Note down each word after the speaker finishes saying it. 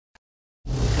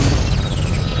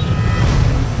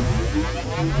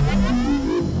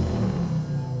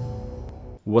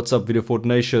What's up VideoFort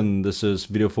Nation, this is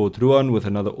VideoFort Ruan with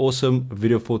another awesome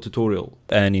VideoFort tutorial.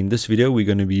 And in this video we're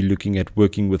going to be looking at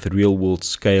working with real world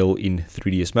scale in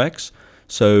 3ds Max.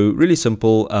 So really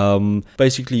simple,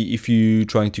 basically if you're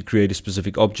trying to create a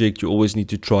specific object you always need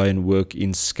to try and work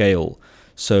in scale.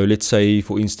 So let's say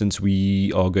for instance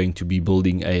we are going to be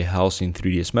building a house in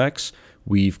 3ds Max.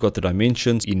 We've got the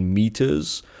dimensions in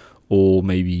meters or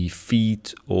maybe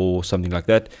feet or something like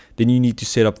that, then you need to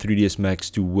set up 3ds Max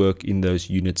to work in those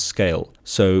units scale.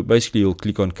 So basically you'll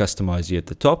click on customize here at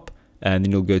the top and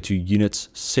then you'll go to units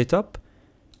setup,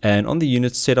 and on the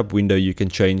units setup window you can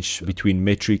change between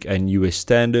metric and US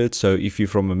standard. So if you're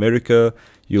from America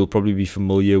you'll probably be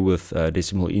familiar with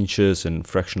decimal inches and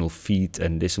fractional feet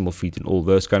and decimal feet and all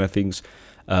those kind of things.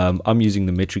 I'm using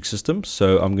the metric system,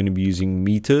 so I'm going to be using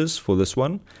meters for this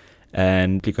one,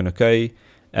 and click on OK.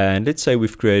 And let's say we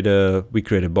create a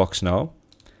box now,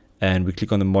 and we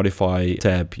click on the modify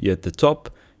tab here at the top.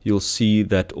 You'll see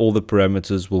that all the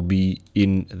parameters will be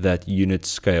in that unit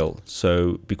scale.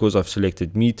 So because I've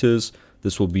selected meters,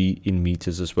 this will be in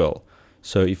meters as well.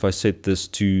 So if I set this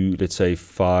to, let's say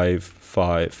 5,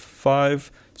 5,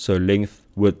 5, so length,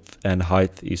 width and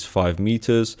height is 5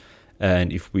 meters.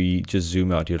 And if we just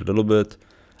zoom out here a little bit,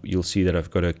 you'll see that I've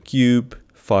got a cube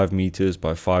 5 meters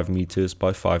by 5 meters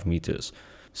by 5 meters.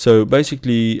 So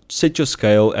basically set your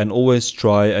scale and always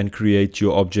try and create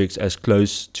your objects as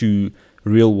close to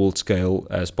real world scale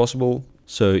as possible.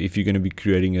 So if you're going to be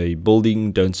creating a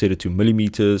building, don't set it to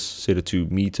millimeters, set it to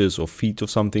meters or feet or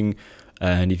something.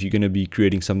 And if you're going to be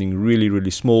creating something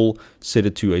really small, set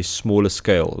it to a smaller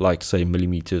scale, like say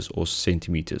millimeters or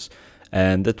centimeters.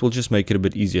 And that will just make it a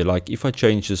bit easier. Like if I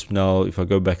change this now, if I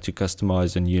go back to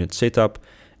customize and unit setup,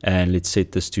 and let's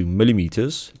set this to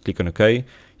millimeters, click on OK,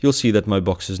 you'll see that my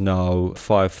box is now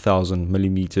 5,000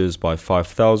 millimeters by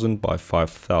 5,000 by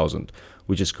 5,000,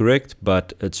 which is correct,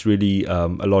 but it's really a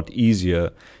lot easier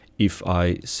if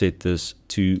I set this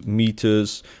to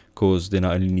meters, because then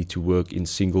I only need to work in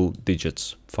single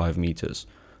digits, 5 meters.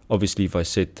 Obviously, if I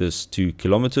set this to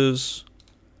kilometers,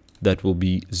 that will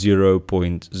be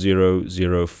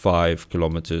 0.005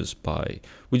 kilometers by,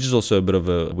 which is also a bit of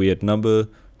a weird number.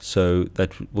 So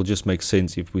that will just make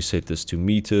sense if we set this to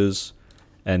meters,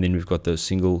 and then we've got those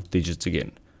single digits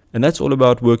again. And that's all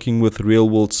about working with real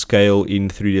world scale in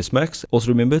 3ds Max. Also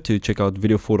remember to check out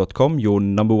VideoFort.com, your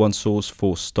 #1 source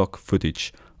for stock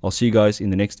footage. I'll see you guys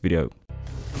in the next video.